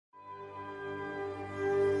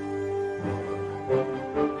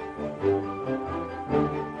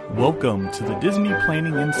Welcome to the Disney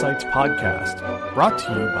Planning Insights Podcast, brought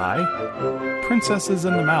to you by Princesses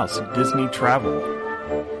and the Mouse Disney Travel.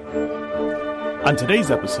 On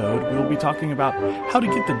today's episode, we will be talking about how to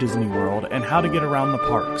get to Disney World and how to get around the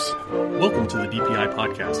parks. Welcome to the DPI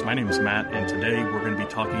Podcast. My name is Matt, and today we're going to be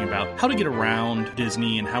talking about how to get around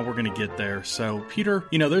Disney and how we're going to get there. So, Peter,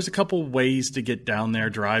 there's a couple ways to get down there,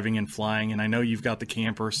 driving and flying, and I know you've got the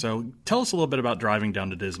camper, so tell us a little bit about driving down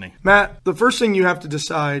to Disney. Matt, the first thing you have to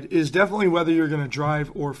decide is definitely whether you're going to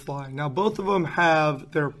drive or fly. Now, both of them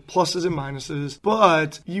have their pluses and minuses,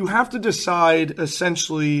 but you have to decide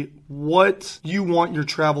essentially what you want your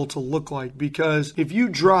travel to look like, because if you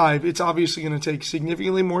drive, it's obviously going to take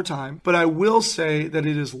significantly more time, but I will say that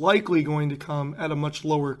it is likely going to come at a much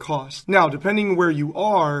lower cost. Now, depending where you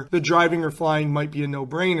are, the driving or flying might be a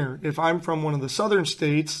no-brainer. If I'm from one of the southern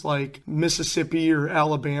states like Mississippi or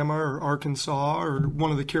Alabama or Arkansas or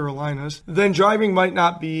one of the Carolinas, then driving might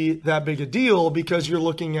not be that big a deal because you're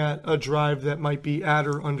looking at a drive that might be at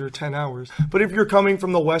or under 10 hours. But if you're coming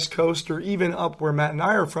from the West Coast or even up where Matt and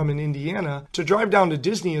I are from in Indiana, to drive down to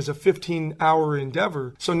Disney is a 15-hour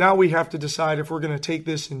endeavor. So now we have to decide if we're going to take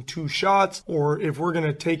this in two shots or if we're going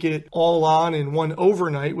to take it all on in one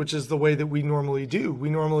overnight, which is the way that we normally do.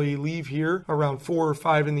 We normally leave here around 4 or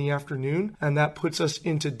 5 in the afternoon, and that puts us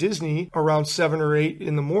into Disney around 7 or 8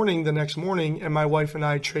 in the morning the next morning, and my wife and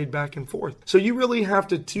I trade back and forth. So you really have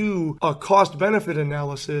to do a cost-benefit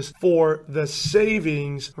analysis for the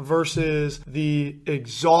savings versus the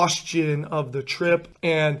exhaustion of the trip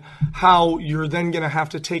and how you're then going to have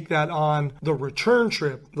to take that on the return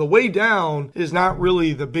trip. The way down is not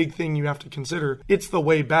really the big thing you have to consider. It's the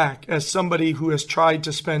way back. As somebody who has tried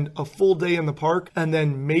to spend a full day in the park and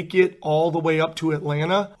then make it all the way up to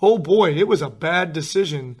Atlanta, oh boy, it was a bad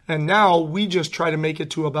decision. And now we just try to make it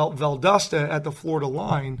to about Valdosta at the Florida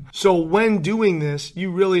line. So when doing this,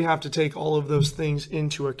 you really have to take all of those things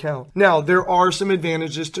into account. Now, there are some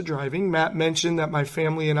advantages to driving. Matt mentioned that my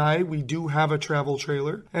family and I, we do have a travel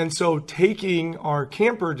trailer. And so taking our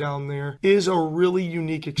camper down there is a really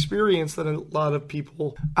unique experience that a lot of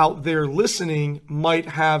people out there listening might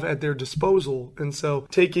have at their disposal. And so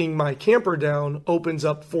taking my camper down opens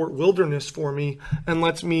up Fort Wilderness for me and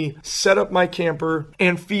lets me set up my camper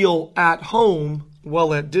and feel at home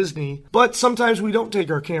well at Disney. But sometimes we don't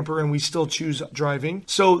take our camper and we still choose driving.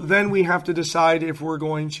 So then we have to decide if we're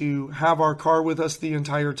going to have our car with us the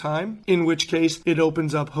entire time, in which case it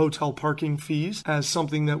opens up hotel parking fees as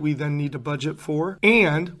something that we then need to budget for.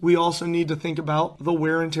 And we also need to think about the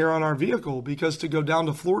wear and tear on our vehicle, because to go down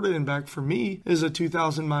to Florida and back for me is a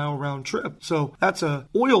 2,000-mile round trip. So that's a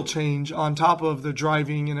oil change on top of the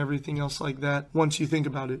driving and everything else like that once you think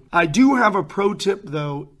about it. I do have a pro tip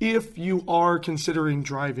though, if you are considering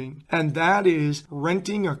driving, and that is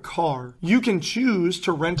renting a car. You can choose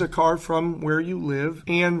to rent a car from where you live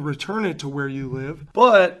and return it to where you live,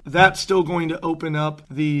 but that's still going to open up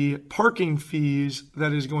the parking fees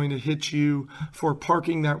that is going to hit you for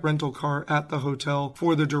parking that rental car at the hotel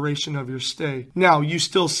for the duration of your stay. Now, you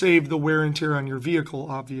still save the wear and tear on your vehicle,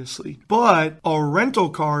 obviously, but a rental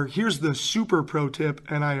car, here's the super pro tip,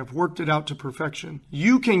 and I have worked it out to perfection.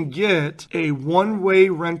 You can get a one-way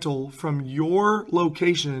rental from your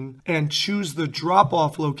location and choose the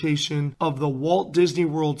drop-off location of the Walt Disney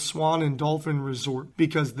World Swan and Dolphin Resort,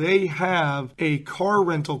 because they have a car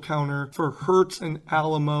rental counter for Hertz and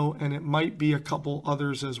Alamo, and it might be a couple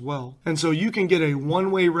others as well. And so you can get a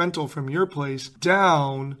one-way rental from your place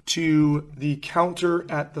down to the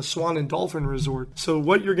counter at the Swan and Dolphin Resort. So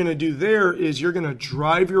what you're going to do there is you're going to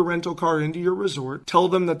drive your rental car into your resort, tell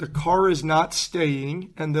them that the car is not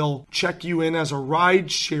staying, and they'll check you in as a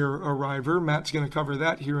ride share arriver. Matt's going to cover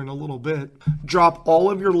that here in a little bit. Drop all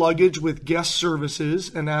of your luggage with guest services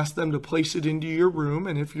and ask them to place it into your room.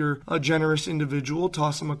 And if you're a generous individual,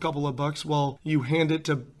 toss them a couple of bucks while you hand it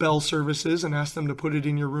to Bell Services and ask them to put it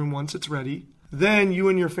in your room once it's ready. Then you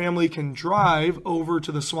and your family can drive over to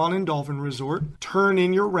the Swan and Dolphin Resort, turn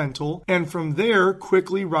in your rental, and from there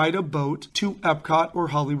quickly ride a boat to Epcot or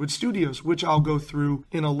Hollywood Studios, which I'll go through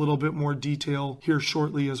in a little bit more detail here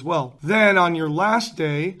shortly as well. Then on your last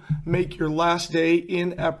day, make your last day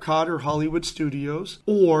in Epcot or Hollywood Studios,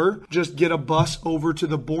 or just get a bus over to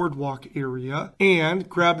the boardwalk area and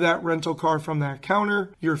grab that rental car from that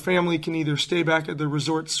counter. Your family can either stay back at the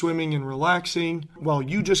resort swimming and relaxing while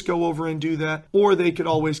you just go over and do that, that, or they could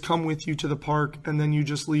always come with you to the park and then you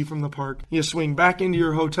just leave from the park. You swing back into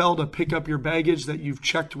your hotel to pick up your baggage that you've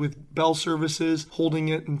checked with Bell Services, holding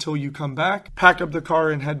it until you come back, pack up the car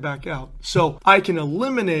and head back out. So I can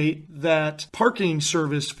eliminate that parking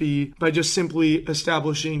service fee by just simply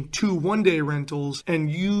establishing 2 one-day rentals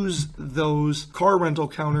and use those car rental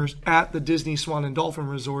counters at the Disney Swan and Dolphin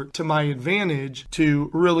Resort to my advantage to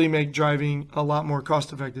really make driving a lot more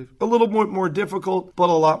cost effective. A little bit more difficult, but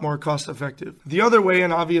a lot more cost effective. The other way,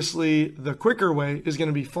 and obviously the quicker way, is going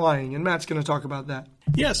to be flying, and Matt's going to talk about that.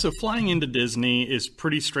 Yeah, so flying into Disney is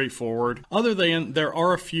pretty straightforward. Other than there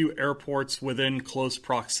are a few airports within close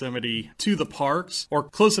proximity to the parks, or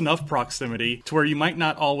close enough proximity to where you might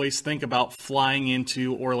not always think about flying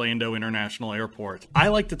into Orlando International Airport. I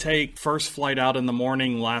like to take first flight out in the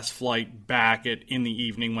morning, last flight back in the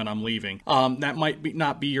evening when I'm leaving. That might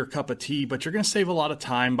not be your cup of tea, but you're going to save a lot of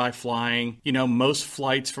time by flying. You know, most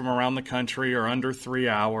flights from around the country are under 3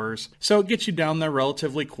 hours, so it gets you down there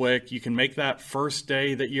relatively quick. You can make that first day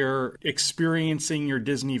that you're experiencing your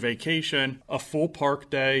Disney vacation a full park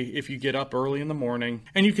day if you get up early in the morning,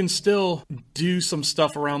 and you can still do some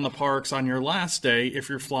stuff around the parks on your last day if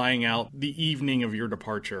you're flying out the evening of your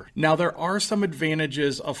departure. Now, there are some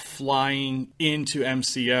advantages of flying into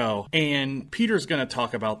MCO, and Peter's going to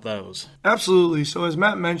talk about those. Absolutely. So as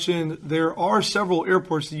Matt mentioned, there are several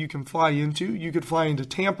airports that you can fly into. You could fly into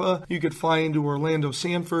Tampa, you could fly into Orlando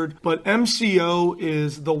Sanford, but MCO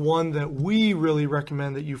is the one that we really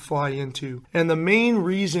recommend that you fly into. And the main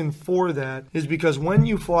reason for that is because when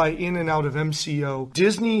you fly in and out of MCO,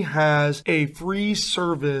 Disney has a free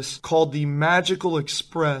service called the Magical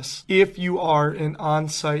Express. If you are an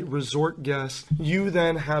on-site resort guest, you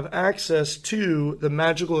then have access to the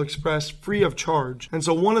Magical Express free of charge. And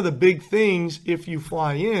so one of the big things if you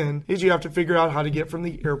fly in is you have to figure out how to get from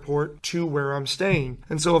the airport to where I'm staying.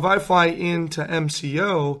 And so if I fly into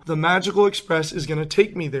MCO, the Magical Express is going to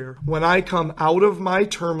take me there. When I come out of my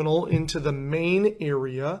terminal into the main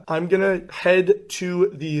area, I'm going to head to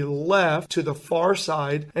the left to the far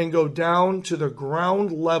side and go down to the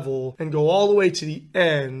ground level and go all the way to the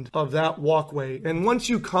end of that walkway. And once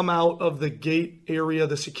you come out of the gate area,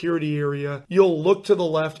 the security area, you'll look to the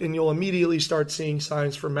left and you'll immediately start seeing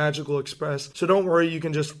signs for Magical Express. So don't worry, you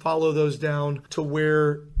can just follow those down to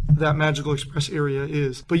where that Magical Express area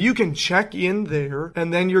is. But you can check in there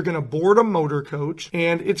and then you're going to board a motor coach,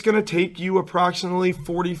 and it's going to take you approximately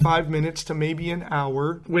 45 minutes to maybe an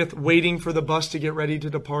hour with waiting for the bus to get ready to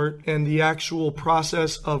depart and the actual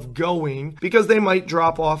process of going, because they might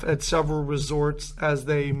drop off at several resorts as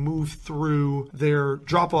they move through their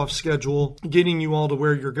drop-off schedule, getting you all to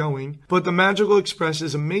where you're going. But the Magical Express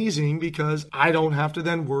is amazing because I don't have to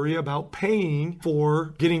then worry about paying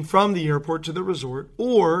for getting from the airport to the resort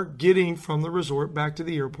or getting from the resort back to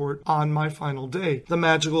the airport on my final day. The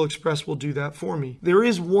Magical Express will do that for me. There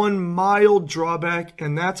is one mild drawback,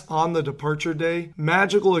 and that's on the departure day.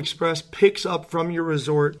 Magical Express picks up from your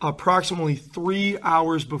resort approximately 3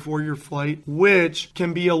 hours before your flight, which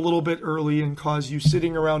can be a little bit early and cause you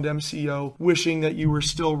sitting around MCO wishing that you were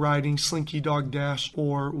still riding Slinky Dog Dash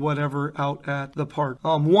or whatever out at the park.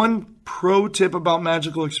 One pro tip about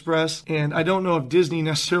Magical Express, and I don't know if Disney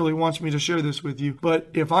necessarily wants me to share this with you, but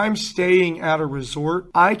if I'm staying at a resort,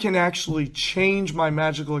 I can actually change my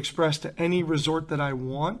Magical Express to any resort that I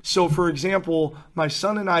want. So for example, my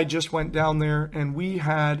son and I just went down there and we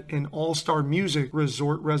had an All-Star Music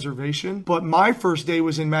resort reservation, but my first day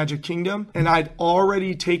was in Magic Kingdom and I'd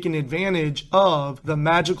already taken advantage of the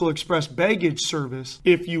Magical Express baggage service.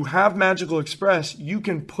 If you have Magical Express, you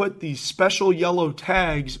can put these special yellow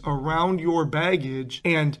tags around your baggage,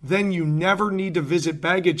 and then you never need to visit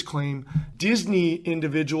baggage claim. Disney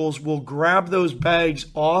individuals will grab those bags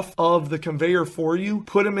off of the conveyor for you,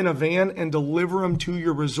 put them in a van, and deliver them to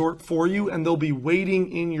your resort for you, and they'll be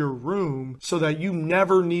waiting in your room so that you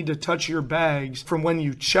never need to touch your bags from when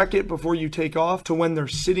you check it before you take off to when they're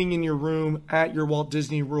sitting in your room at your Walt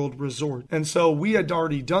Disney World Resort. And so we had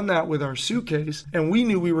already done that with our suitcase, and we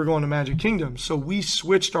knew we were going to Magic Kingdom, so we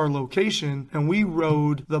switched our location and we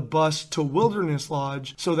rode the bus to Wilderness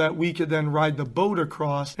Lodge so that we could then ride the boat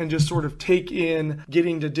across and just sort of take in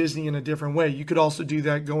getting to Disney in a different way. You could also do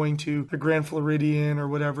that going to the Grand Floridian or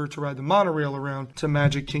whatever to ride the monorail around to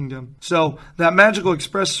Magic Kingdom. So that Magical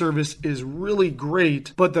Express service is really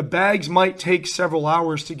great, but the bags might take several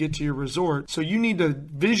hours to get to your resort. So you need to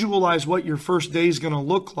visualize what your first day is going to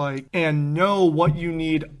look like and know what you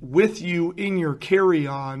need with you in your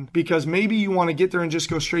carry-on, because maybe you want to get there and just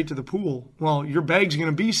go straight to the pool. Well, your bag's going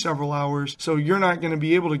to be several several hours, so you're not going to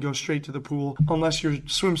be able to go straight to the pool unless your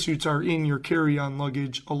swimsuits are in your carry-on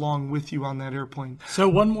luggage along with you on that airplane. So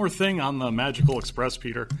one more thing on the Magical Express,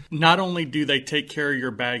 Peter. Not only do they take care of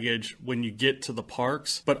your baggage when you get to the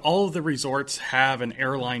parks, but all of the resorts have an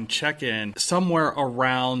airline check-in somewhere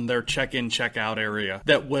around their check-in, check-out area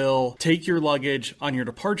that will take your luggage on your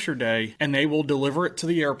departure day, and they will deliver it to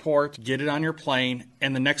the airport, get it on your plane,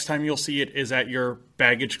 and the next time you'll see it is at your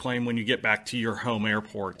baggage claim when you get back to your home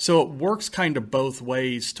airport. So it works kind of both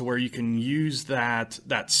ways to where you can use that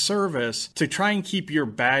service to try and keep your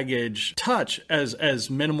baggage touch as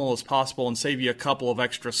minimal as possible and save you a couple of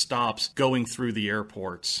extra stops going through the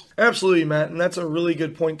airports. Absolutely, Matt, and that's a really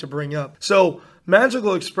good point to bring up. So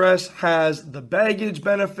Magical Express has the baggage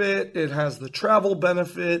benefit, it has the travel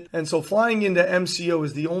benefit, and so flying into MCO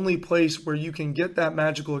is the only place where you can get that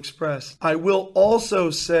Magical Express. I will also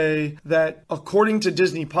say that according to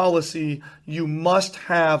Disney policy, you must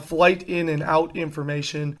have flight in and out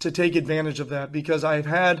information to take advantage of that, because I've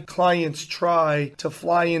had clients try to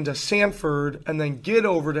fly into Sanford and then get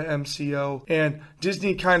over to MCO, and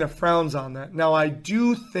Disney kind of frowns on that. Now, I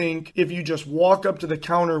do think if you just walk up to the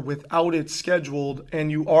counter without it scheduled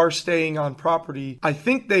and you are staying on property, I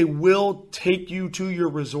think they will take you to your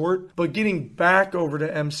resort, but getting back over to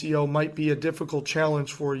MCO might be a difficult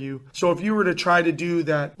challenge for you. So if you were to try to do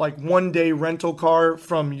that like one day rental car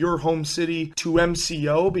from your home city to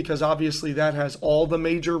MCO, because obviously that has all the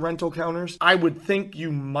major rental counters, I would think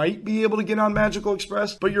you might be able to get on Magical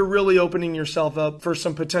Express, but you're really opening yourself up for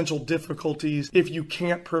some potential difficulties if you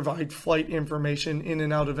can't provide flight information in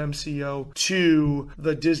and out of MCO to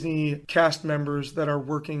the Disney cast members that are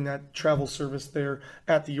working that travel service there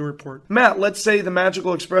at the airport. Matt, let's say the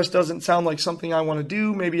Magical Express doesn't sound like something I want to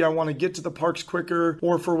do. Maybe I want to get to the parks quicker,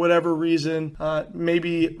 or for whatever reason,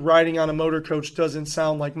 maybe riding on a motor coach doesn't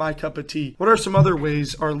sound like my cup of tea. What are some other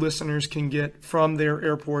ways our listeners can get from their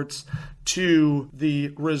airports to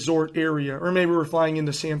the resort area? Or maybe we're flying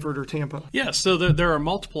into Sanford or Tampa. Yeah, so there are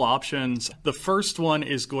multiple options. The first one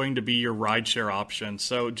is going to be your rideshare option.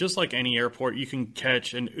 So just like any airport, you can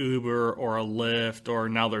catch an Uber or a Lyft, or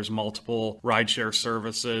now there's multiple rideshare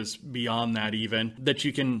services beyond that even, that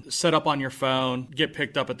you can set up on your phone, get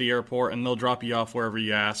picked up at the airport, and they'll drop you off wherever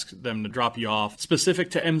you ask them to drop you off.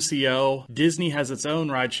 Specific to MCO, Disney has its own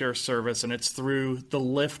rideshare service, and it's through the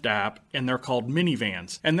Lyft app, and they're called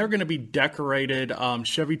minivans. And they're going to be decorated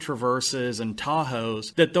Chevy Traverses and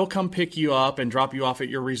Tahoes that they'll come pick you up and drop you off at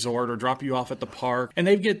your resort or drop you off at the park, and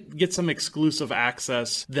they get some exclusive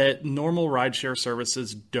access that normal rideshare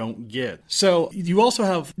services don't get. So you also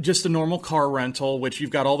have just a normal car rental, which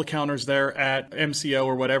you've got all the counters there at MCO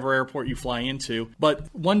or whatever airport you fly into.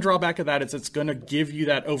 But one drawback of that is it's going to give you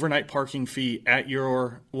that overnight parking fee at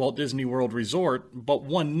your Walt Disney World Resort. But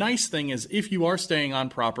one nice thing is if you are staying on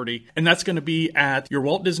property, and that's going to be at your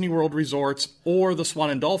Walt Disney World Resorts or the Swan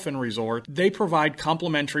and Dolphin Resort, they provide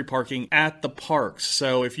complimentary parking at the parks.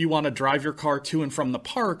 So if you want to drive your car to and from the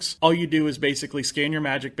parks, all you do is basically scan your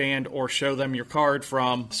Magic Band or show them your card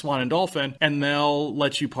from Swan and Dolphin, and they'll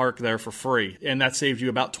let you park there for free. And that saves you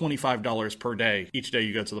about $25 per day each day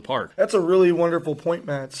you go to the park. That's a really wonderful point,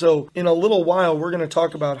 Matt. So in a little while, we're going to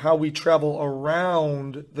talk about how we travel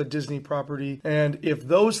around the Disney property. And if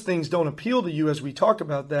those things don't appeal to you as we talk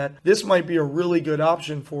about that, this might be a really good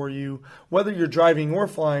option for you, whether you're driving or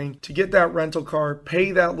flying, to get that rental car,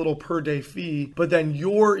 pay that little per day fee, but then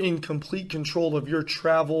you're in complete control of your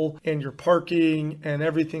travel and your parking and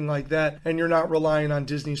everything like that, and you're not relying on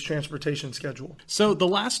Disney's transportation schedule. So the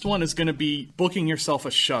last one is going to be booking yourself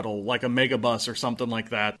a shuttle, like a Megabus or something like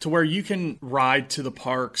that, to where you can ride to the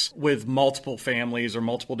parks with multiple families or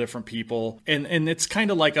multiple different people. And it's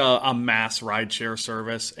kind of like a mass rideshare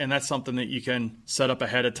service. And that's something that you can set up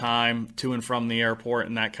ahead of time to and from the airport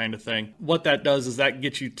and that kind of thing. What that does is that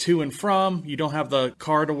gets you to and from. You don't have the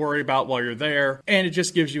car to worry about while you're there. And it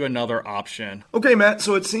just gives you another option. Okay, Matt,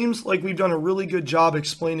 so it seems like we've done a really good job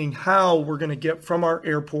explaining how we're going to get from our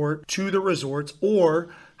airport to the resorts, or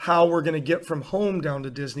how we're going to get from home down to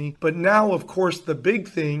Disney. But now, of course, the big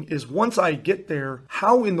thing is once I get there,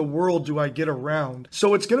 how in the world do I get around?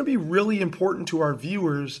 So it's going to be really important to our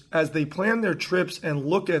viewers as they plan their trips and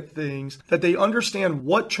look at things that they understand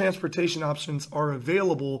what transportation options are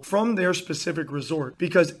available from their specific resort,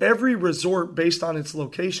 because every resort based on its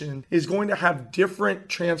location is going to have different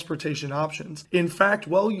transportation options. In fact,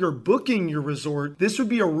 while you're booking your resort, this would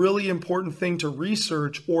be a really important thing to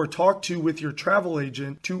research or talk to with your travel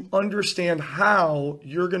agent to to understand how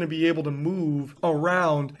you're going to be able to move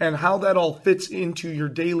around and how that all fits into your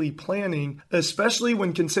daily planning, especially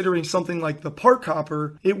when considering something like the park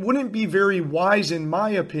hopper. It wouldn't be very wise, in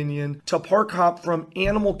my opinion, to park hop from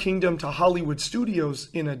Animal Kingdom to Hollywood Studios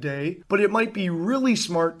in a day, but it might be really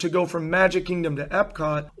smart to go from Magic Kingdom to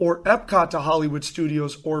Epcot or Epcot to Hollywood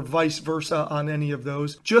Studios or vice versa on any of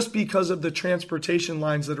those, just because of the transportation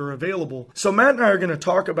lines that are available. So Matt and I are going to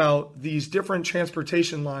talk about these different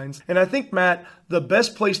transportation lines, and I think, Matt, the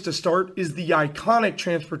best place to start is the iconic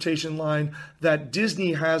transportation line that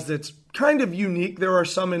Disney has that's kind of unique. There are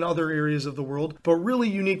some in other areas of the world, but really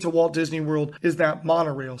unique to Walt Disney World is that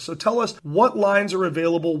monorail. So tell us what lines are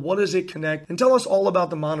available, what does it connect, and tell us all about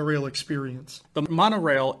the monorail experience. The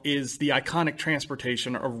monorail is the iconic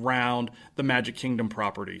transportation around the Magic Kingdom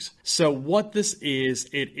properties. So what this is,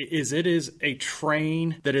 it is a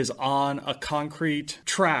train that is on a concrete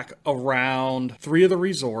track around 3 of the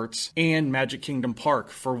resorts and Magic Kingdom Park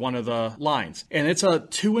for one of the lines. And it's a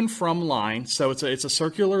to and from line, so it's a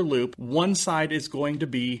circular loop. One side is going to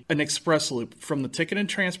be an express loop from the Ticket and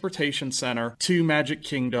Transportation Center to Magic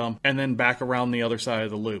Kingdom and then back around the other side of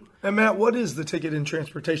the loop. And Matt, what is the Ticket and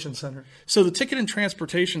Transportation Center? So the Ticket and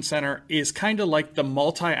Transportation Center is kind of like the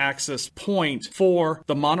multi-axis point for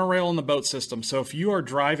the monorail and the boat system. So if you are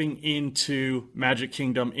driving into Magic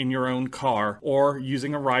Kingdom in your own car or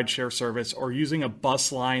using a rideshare service or using a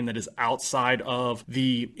bus line that is outside of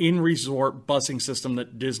the in-resort busing system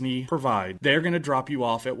that Disney provide, they're going to drop you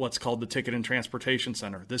off at what's called the Ticket and Transportation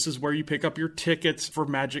Center. This is where you pick up your tickets for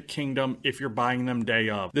Magic Kingdom if you're buying them day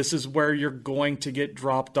of. This is where you're going to get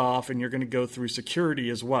dropped off and you're going to go through security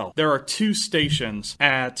as well. There are 2 stations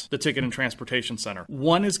at the Ticket and Transportation Center.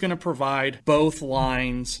 One is going to provide both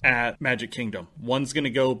lines at Magic Kingdom. One's going to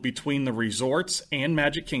go between the resorts and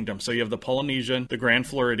Magic Kingdom. So you have the Polynesian, the Grand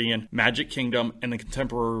Floridian, Magic Kingdom, and the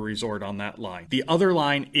Contemporary Resort on that line. The other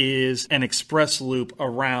line is an express loop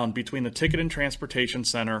around between the Ticket and Transportation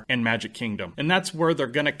Center and Magic Kingdom. And that's where they're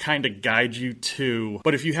going to kind of guide you to.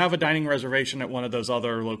 But if you have a dining reservation at one of those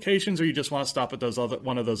other locations or you just want to stop at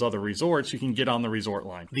one of those other resorts, you can get on the resort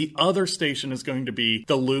line. The other station is going to be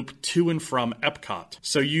the loop to and from Epcot.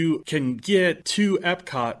 So you can get to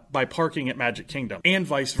Epcot by parking at Magic Kingdom and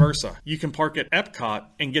vice versa. You can park at Epcot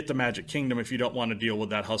and get to Magic Kingdom if you don't want to deal with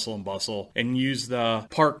that hustle and bustle and use the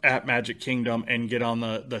park at Magic Kingdom and get on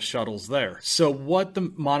the shuttles there. So what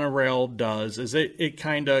the monorail does is it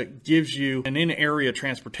kind of gives you an in-area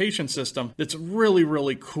transportation system that's really,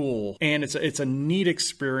 really cool. And it's a neat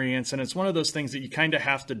experience. And it's one of those things that you kind of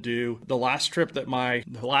have to do. The last trip that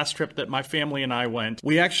my family and I went,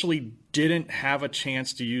 we actually didn't have a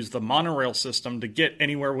chance to use the monorail system to get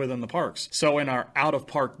anywhere within the parks. So in our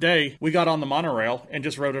out-of-park day, we got on the monorail and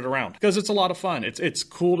just rode it around because it's a lot of fun. It's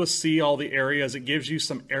cool to see all the areas. It gives you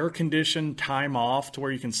some air-conditioned time off to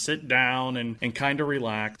where you can sit down and kind of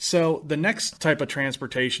relax. So the next type of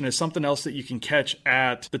transportation is something else that you can catch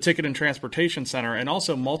at the Ticket and Transportation Center and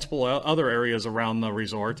also multiple other areas around the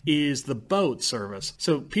resort is the boat service.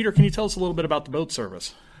 So Peter, can you tell us a little bit about the boat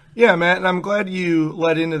service? Yeah, Matt, and I'm glad you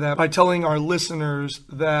led into that by telling our listeners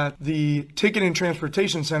that the Ticket and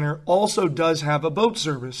Transportation Center also does have a boat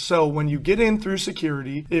service. So when you get in through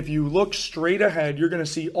security, if you look straight ahead, you're going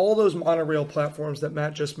to see all those monorail platforms that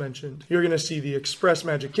Matt just mentioned. You're going to see the Express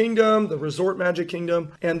Magic Kingdom, the Resort Magic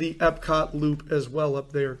Kingdom, and the Epcot Loop as well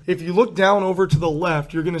up there. If you look down over to the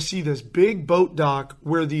left, you're going to see this big boat dock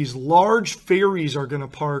where these large ferries are going to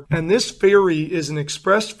park. And this ferry is an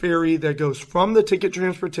express ferry that goes from the Ticket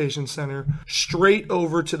Transportation Center straight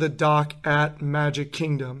over to the dock at Magic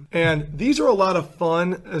Kingdom. And these are a lot of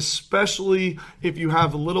fun, especially if you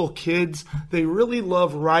have little kids. They really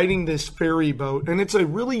love riding this ferry boat, and it's a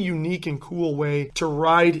really unique and cool way to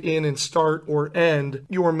ride in and start or end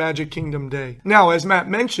your Magic Kingdom day. Now, as Matt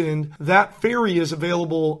mentioned, that ferry is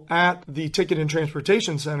available at the Ticket and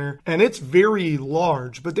Transportation Center, and it's very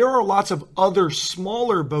large, but there are lots of other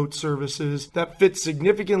smaller boat services that fit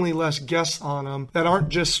significantly less guests on them that aren't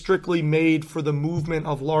just strictly made for the movement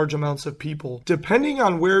of large amounts of people. Depending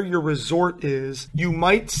on where your resort is, you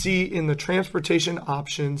might see in the transportation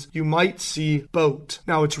options, you might see boat.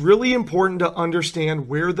 Now, it's really important to understand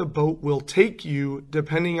where the boat will take you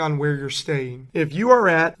depending on where you're staying. If you are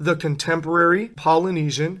at the Contemporary,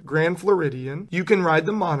 Polynesian, Grand Floridian, you can ride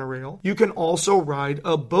the monorail. You can also ride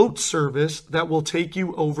a boat service that will take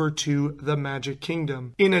you over to the Magic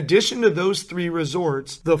Kingdom. In addition to those 3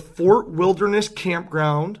 resorts, the Fort Wilderness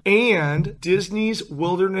Campground Campground and Disney's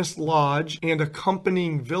Wilderness Lodge and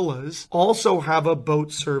accompanying villas also have a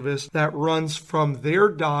boat service that runs from their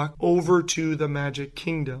dock over to the Magic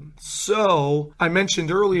Kingdom. So I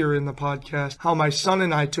mentioned earlier in the podcast how my son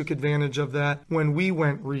and I took advantage of that when we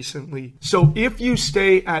went recently. So if you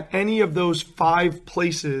stay at any of those 5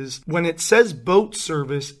 places, when it says boat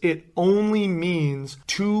service, it only means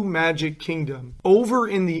to Magic Kingdom. Over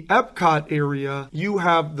in the Epcot area, you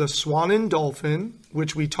have the Swan and Dolphin,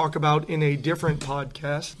 which we talk about in a different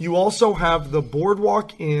podcast. You also have the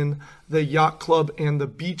Boardwalk Inn, the Yacht Club, and the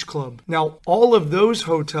Beach Club. Now, all of those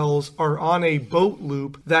hotels are on a boat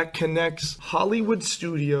loop that connects Hollywood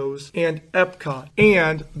Studios and Epcot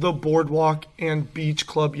and the Boardwalk and Beach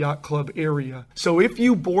Club, Yacht Club area. So if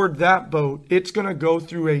you board that boat, it's going to go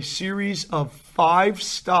through a series of 5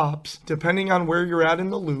 stops, depending on where you're at in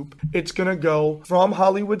the loop. It's going to go from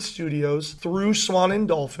Hollywood Studios through Swan and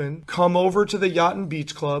Dolphin, come over to the Yacht and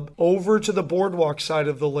Beach Club, over to the Boardwalk side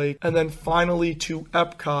of the lake, and then finally to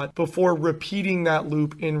Epcot before repeating that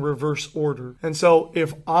loop in reverse order. And so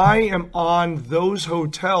if I am on those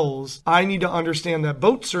hotels, I need to understand that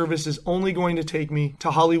boat service is only going to take me to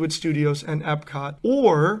Hollywood Studios and Epcot.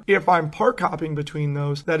 Or if I'm park hopping between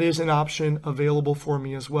those, that is an option available for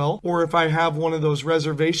me as well. Or if I have one of those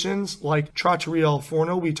reservations like Trattoria El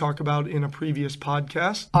Forno we talked about in a previous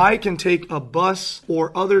podcast, I can take a bus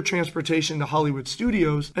or other transportation to Hollywood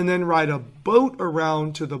Studios and then ride a boat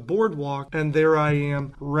around to the boardwalk, and there I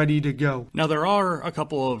am ready to go. Now, there are a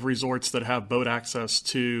couple of resorts that have boat access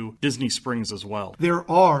to Disney Springs as well. There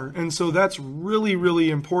are, and so that's really, really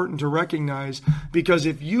important to recognize, because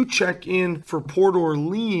if you check in for Port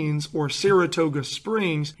Orleans or Saratoga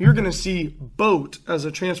Springs, you're going to see boat as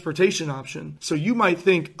a transportation option. So you might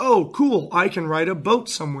think, oh, cool, I can ride a boat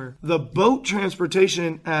somewhere. The boat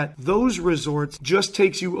transportation at those resorts just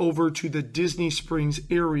takes you over to the Disney Springs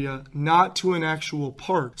area, not to an actual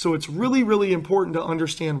park. So it's really, really important to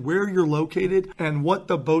understand where you're located and what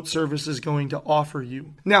the boat service is going to offer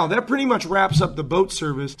you. Now, that pretty much wraps up the boat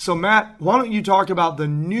service. So Matt, why don't you talk about the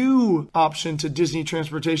new option to Disney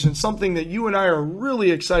transportation, something that you and I are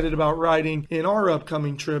really excited about riding in our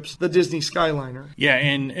upcoming trips, the Disney Skyliner. Yeah,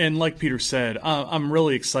 and like Peter said, I'm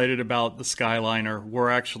really excited about the Skyliner. We're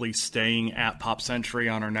actually staying at Pop Century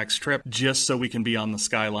on our next trip just so we can be on the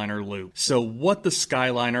Skyliner loop. So what the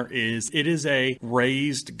Skyliner is, it is a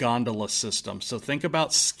raised gondola system. So think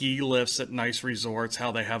about ski lifts at nice resorts,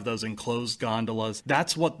 how they have those enclosed gondolas.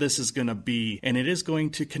 That's what this is going to be. And it is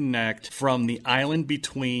going to connect from the island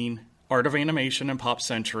between Art of Animation and Pop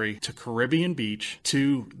Century to Caribbean Beach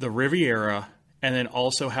to the Riviera, and then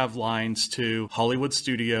also have lines to Hollywood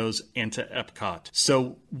Studios and to Epcot.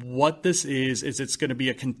 So what this is it's going to be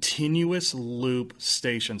a continuous loop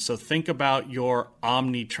station. So think about your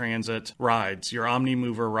Omni-Transit rides, your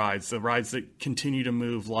Omni-Mover rides, the rides that continue to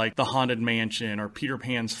move like the Haunted Mansion or Peter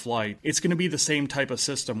Pan's Flight. It's going to be the same type of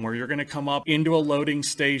system where you're going to come up into a loading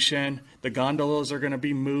station, the gondolas are going to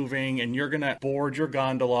be moving, and you're going to board your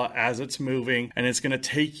gondola as it's moving, and it's going to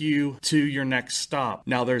take you to your next stop.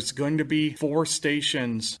 Now, there's going to be 4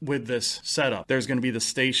 stations with this setup. There's going to be the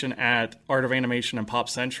station at Art of Animation and Pop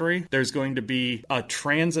Century. There's going to be a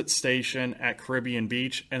transit station at Caribbean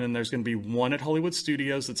Beach, and then there's going to be one at Hollywood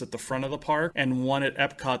Studios that's at the front of the park, and one at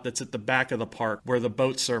Epcot that's at the back of the park where the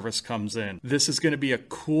boat service comes in. This is going to be a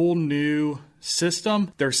cool new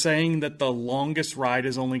system. They're saying that the longest ride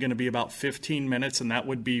is only going to be about 15 minutes, and that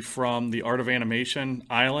would be from the Art of Animation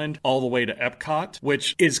Island all the way to Epcot,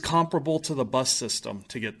 which is comparable to the bus system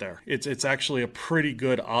to get there. It's actually a pretty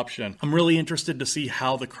good option. I'm really interested to see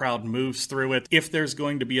how the crowd moves through it, if there's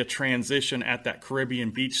going to be a transition at that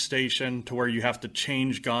Caribbean Beach station to where you have to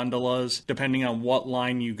change gondolas depending on what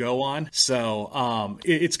line you go on. So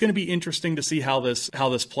it's going to be interesting to see how this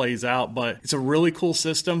plays out, but it's a really cool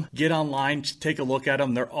system. Get online, take a look at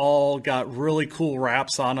them. They're all got really cool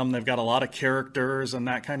wraps on them. They've got a lot of characters and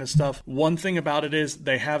that kind of stuff. One thing about it is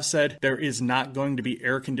they have said there is not going to be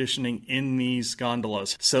air conditioning in these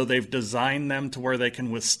gondolas. So they've designed them to where they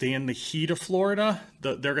can withstand the heat of Florida.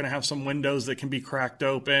 They're going to have some windows that can be cracked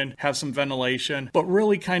open, have some ventilation, but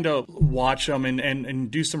really kind of watch them and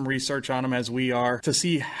do some research on them as we are to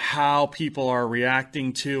see how people are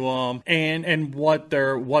reacting to them and what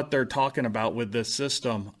they're talking about with this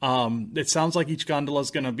system. It sounds sounds like each gondola is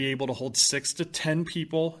going to be able to hold 6 to 10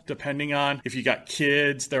 people, depending on if you got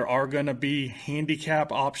kids. There are going to be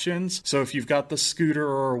handicap options. So if you've got the scooter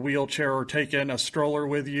or a wheelchair or taking a stroller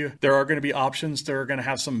with you, there are going to be options. They're going to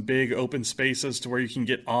have some big open spaces to where you can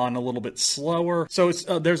get on a little bit slower. So it's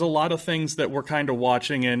there's a lot of things that we're kind of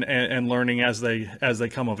watching and learning as they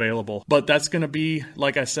come available. But that's going to be,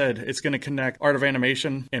 like I said, it's going to connect Art of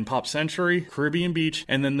Animation and Pop Century, Caribbean Beach,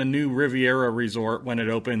 and then the new Riviera Resort when it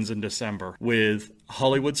opens in December with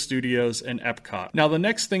Hollywood Studios and Epcot. Now, the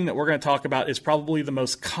next thing that we're going to talk about is probably the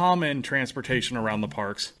most common transportation around the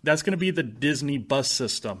parks. That's going to be the Disney bus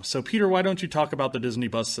system. So, Peter, why don't you talk about the Disney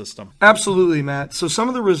bus system? Absolutely, Matt. So some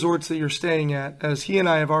of the resorts that you're staying at, as he and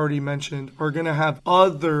I have already mentioned, are going to have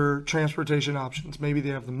other transportation options. Maybe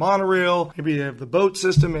they have the monorail, maybe they have the boat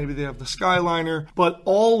system, maybe they have the Skyliner, but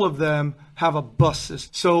all of them have a bus system.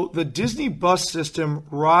 So the Disney bus system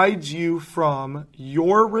rides you from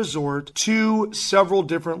your resort to several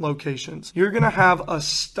different locations. You're going to have a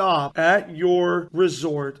stop at your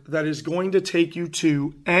resort that is going to take you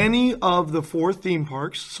to any of the 4 theme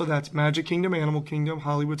parks. So that's Magic Kingdom, Animal Kingdom,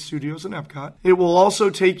 Hollywood Studios, and Epcot. It will also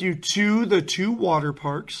take you to the 2 water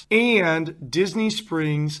parks and Disney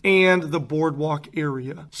Springs and the boardwalk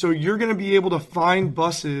area. So you're going to be able to find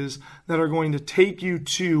buses that are going to take you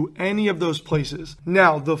to any of those places.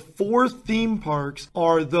 Now, the 4 theme parks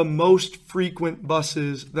are the most frequent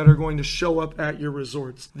buses that are going to show up at your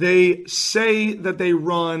resorts. They say that they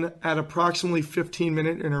run at approximately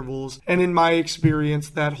 15-minute intervals, and in my experience,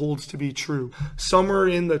 that holds to be true. Somewhere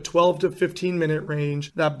in the 12 to 15-minute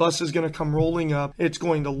range, that bus is going to come rolling up, it's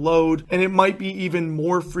going to load, and it might be even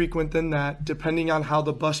more frequent than that, depending on how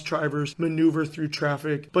the bus drivers maneuver through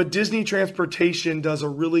traffic. But Disney Transportation does a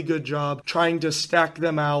really good job trying to stack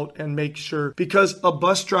them out and make sure, because a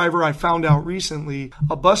bus driver, I found out recently,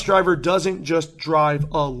 a bus driver doesn't just drive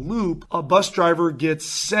a loop. A bus driver gets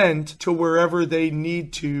sent to wherever they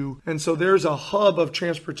need to. And so there's a hub of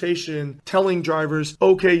transportation telling drivers,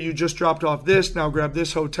 okay, you just dropped off this, now grab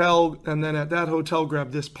this hotel, and then at that hotel,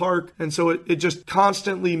 grab this park. And so it just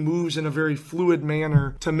constantly moves in a very fluid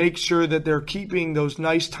manner to make sure that they're keeping those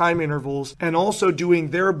nice time intervals and also doing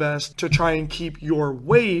their best to try and keep your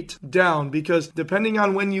wait down, because depending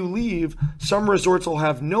on when you leave, some resorts will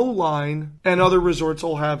have no line and other resorts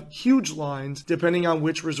will have huge lines depending on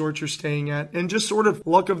which resort you're staying at, and just sort of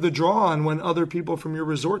luck of the draw on when other people from your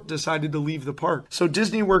resort decided to leave the park. So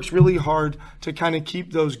Disney works really hard to kind of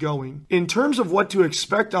keep those going. In terms of what to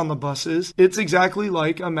expect on the buses, it's exactly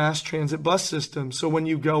like a mass transit bus system. So when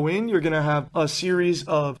you go in, you're going to have a series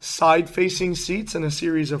of side-facing seats and a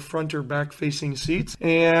series of front or back-facing seats,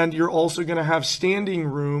 and you're also going to have standing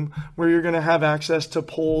room where you're going to have access to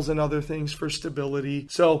poles and other things for stability.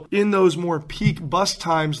 So in those more peak bus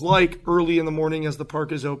times, like early in the morning as the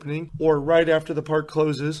park is opening or right after the park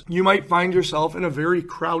closes, you might find yourself in a very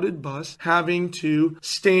crowded bus having to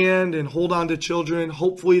stand and hold on to children.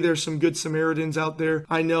 Hopefully there's some good Samaritans out there.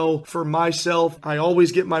 I know for myself, I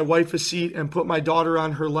always get my wife a seat and put my daughter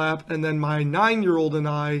on her lap, and then my 9-year-old and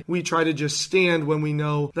I, we try to just stand when we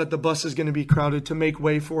know that the bus is going to be crowded to make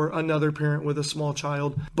way for another parent with a small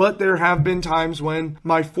child. But there have been times when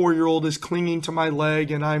my 4-year-old is clinging to my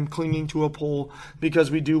leg and I'm clinging to a pole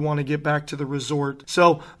because we do want to get back to the resort.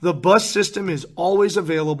 So the bus system is always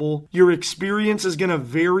available. Your experience is going to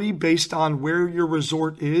vary based on where your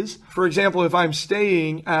resort is. For example, if I'm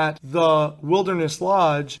staying at the Wilderness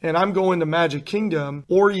Lodge and I'm going to Magic Kingdom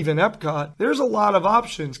or even Epcot, there's a lot of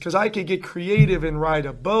options because I could get creative and ride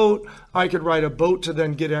a boat. I could ride a boat to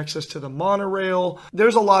then get access to the monorail.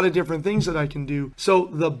 There's a lot of different things that I can do. So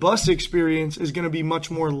the bus experience is going to be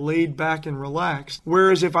much more laid back and relaxed.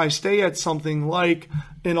 Whereas if I stay at something like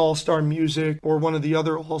an All-Star Music or one of the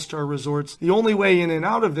other All-Star resorts, the only way in and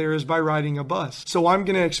out of there is by riding a bus. So I'm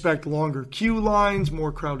going to expect longer queue lines,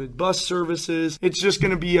 more crowded bus services. It's just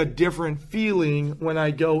going to be a different feeling when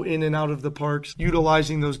I go in and out of the parks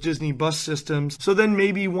utilizing those Disney bus systems. So then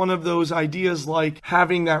maybe one of those ideas like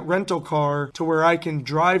having that rental car to where I can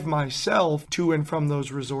drive myself to and from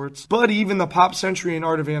those resorts. But even the Pop Century and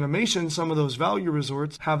Art of Animation, some of those value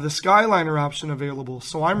resorts, have the Skyliner option available.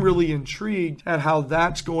 So I'm really intrigued at how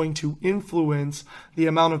that's going to influence the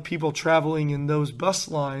amount of people traveling in those bus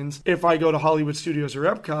lines. If I go to Hollywood Studios or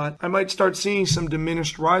Epcot, I might start seeing some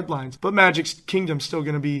diminished ride lines. But Magic Kingdom's still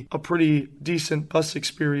going to be a pretty decent bus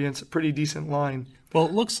experience, a pretty decent line. Well,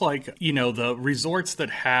 it looks like, the resorts that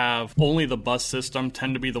have only the bus system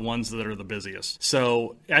tend to be the ones that are the busiest.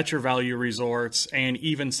 So at your value resorts and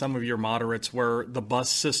even some of your moderates where the bus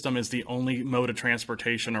system is the only mode of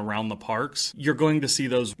transportation around the parks, you're going to see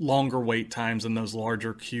those longer wait times and those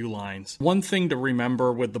larger queue lines. One thing to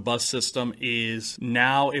remember with the bus system is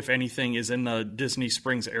now, if anything is in the Disney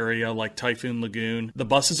Springs area like Typhoon Lagoon, the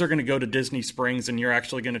buses are going to go to Disney Springs and you're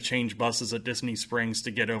actually going to change buses at Disney Springs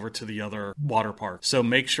to get over to the other water park. So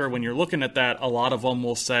make sure when you're looking at that, a lot of them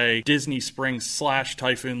will say Disney Springs /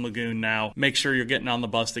 Typhoon Lagoon now. Make sure you're getting on the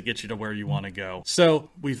bus that gets you to where you want to go. So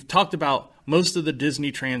we've talked about most of the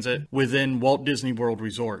Disney transit within Walt Disney World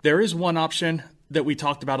Resort. There is one option that we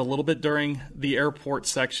talked about a little bit during the airport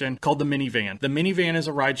section called the minivan. The minivan is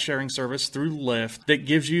a ride-sharing service through Lyft that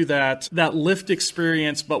gives you that Lyft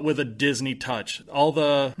experience, but with a Disney touch. All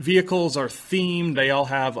the vehicles are themed. They all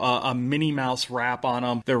have a Minnie Mouse wrap on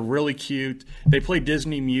them. They're really cute. They play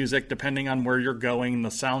Disney music depending on where you're going. The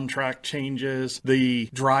soundtrack changes. The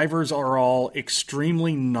drivers are all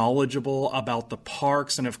extremely knowledgeable about the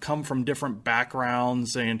parks and have come from different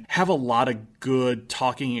backgrounds and have a lot of good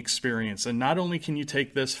talking experience. And not only can you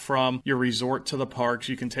take this from your resort to the parks,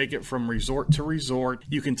 you can take it from resort to resort,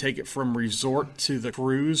 you can take it from resort to the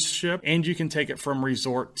cruise ship, and you can take it from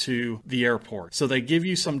resort to the airport. So they give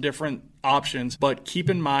you some different options, but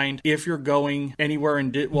keep in mind, if you're going anywhere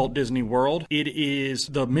in Walt Disney World,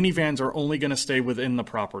 the minivans are only going to stay within the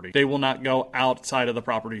property. They will not go outside of the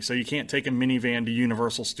property, so you can't take a minivan to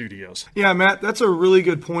Universal Studios. Yeah, Matt, that's a really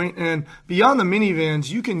good point. And beyond the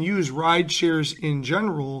minivans, you can use ride shares in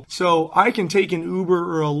general. So I can take an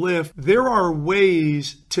Uber or a Lyft. There are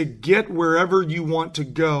ways to get wherever you want to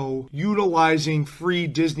go utilizing free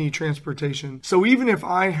Disney transportation. So even if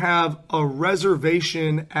I have a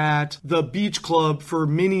reservation at the beach club for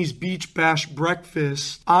Minnie's Beach Bash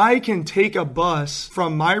breakfast, I can take a bus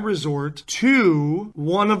from my resort to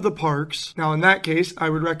one of the parks. Now, in that case, I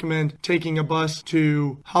would recommend taking a bus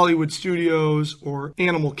to Hollywood Studios or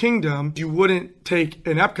Animal Kingdom. You wouldn't take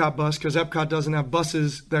an Epcot bus because Epcot doesn't have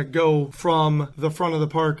buses that go from the front of the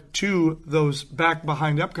park to those back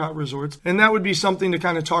behind Epcot resorts. And that would be something to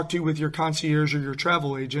kind of talk to with your concierge or your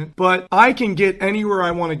travel agent. But I can get anywhere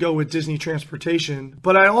I want to go with Disney transportation,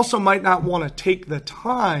 but I also might not want to take the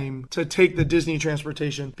time to take the Disney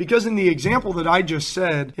transportation, because in the example that I just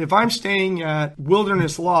said, if I'm staying at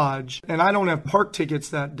Wilderness Lodge and I don't have park tickets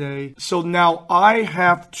that day, so now I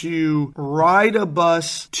have to ride a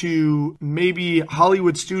bus to maybe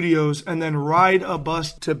Hollywood Studios and then ride a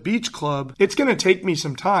bus to Beach Club, it's going to take me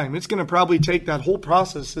some time. It's going to probably take, that whole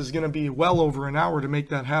process is going to be well over an hour to make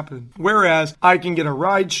that happen. Whereas I can get a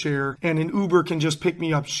ride share and an Uber can just pick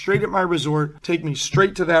me up straight at my resort, take me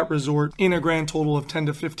straight to that resort in a grand total of 10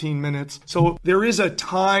 to 15 minutes. So there is a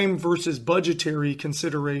time versus budgetary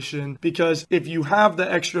consideration, because if you have the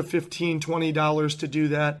extra $15, $20 to do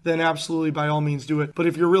that, then absolutely by all means do it. But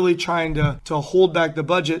if you're really trying to hold back the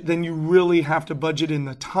budget, then you really have to budget in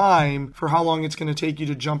the time for how long it's going to take you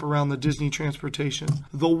to jump around the Disney transportation.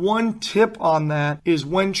 The one tip on that is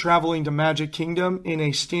when traveling to Magic Kingdom in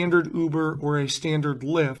a standard Uber or a standard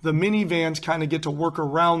Lyft, the minivans kind of get to work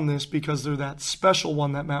around this because they're that special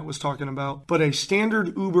one that Matt was talking about. But a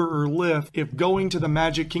standard Uber or Lyft, if going to the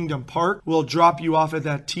Magic Kingdom park, will drop you off at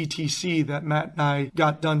that TTC that Matt and I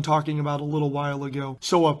got done talking about a little while ago.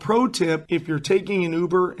 So a pro tip, if you're taking an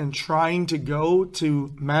Uber and trying to go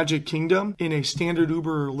to Magic Kingdom in a standard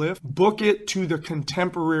Uber or Lyft, book it to the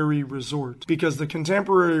Contemporary Resort, because the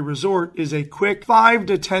Contemporary Resort is a quick 5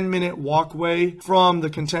 to 10 minute walkway from the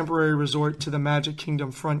Contemporary Resort to the Magic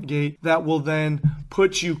Kingdom front gate. That will then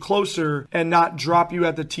put you closer and not drop you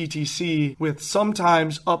at the TTC with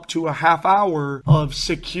sometimes up to a half hour of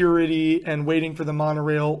security and waiting for the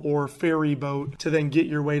monorail or ferry boat to then get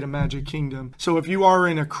your way to Magic Kingdom. So if you are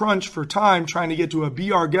in a crunch for time trying to get to a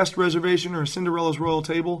Be Our Guest reservation or a Cinderella's Royal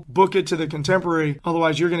Table, book it to the Contemporary.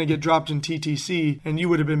 Otherwise, you're going to get dropped in TTC, and you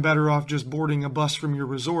would have been better off just boarding a bus from your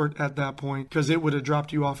resort at that point, because it would have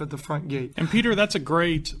dropped you off at the front gate. And Peter, that's a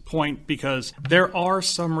great point, because there are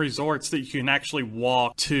some resorts that you can actually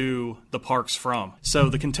walk to the parks from. So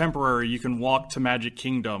the Contemporary, you can walk to Magic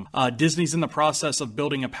Kingdom. Disney's in the process of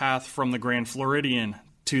building a path from the Grand Floridian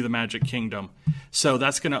to the Magic Kingdom. So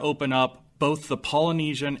that's going to open up both the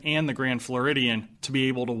Polynesian and the Grand Floridian to be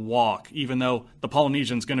able to walk, even though the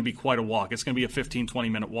Polynesian is going to be quite a walk. It's going to be a 15,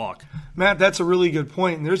 20-minute walk. Matt, that's a really good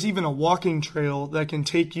point. And there's even a walking trail that can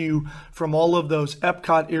take you from all of those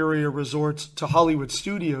Epcot area resorts to Hollywood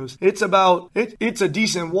Studios. It's a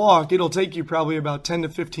decent walk. It'll take you probably about 10 to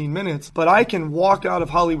 15 minutes, but I can walk out of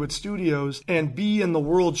Hollywood Studios and be in the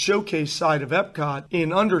World Showcase side of Epcot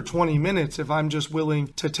in under 20 minutes if I'm just willing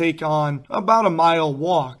to take on about a mile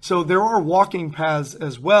walk. So there are walking paths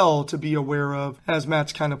as well to be aware of, as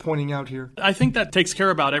Matt's kind of pointing out here. I think that takes care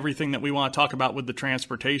about everything that we want to talk about with the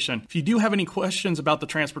transportation. If you do have any questions about the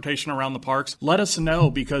transportation around the parks, let us know,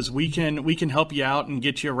 because we can help you out and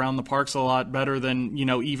get you around the parks a lot better than,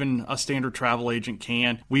 even a standard travel agent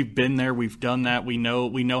can. We've been there, we've done that. We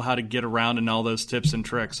know how to get around and all those tips and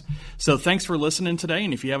tricks. So thanks for listening today,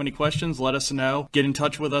 and if you have any questions, let us know. Get in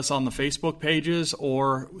touch with us on the Facebook pages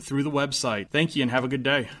or through the website. Thank you and have a good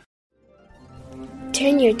day.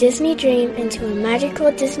 Turn your Disney dream into a magical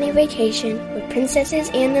Disney vacation with Princesses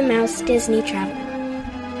and the Mouse Disney Travel.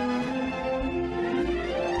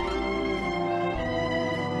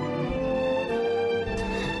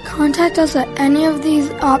 Contact us at any of these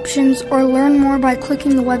options or learn more by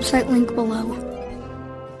clicking the website link below.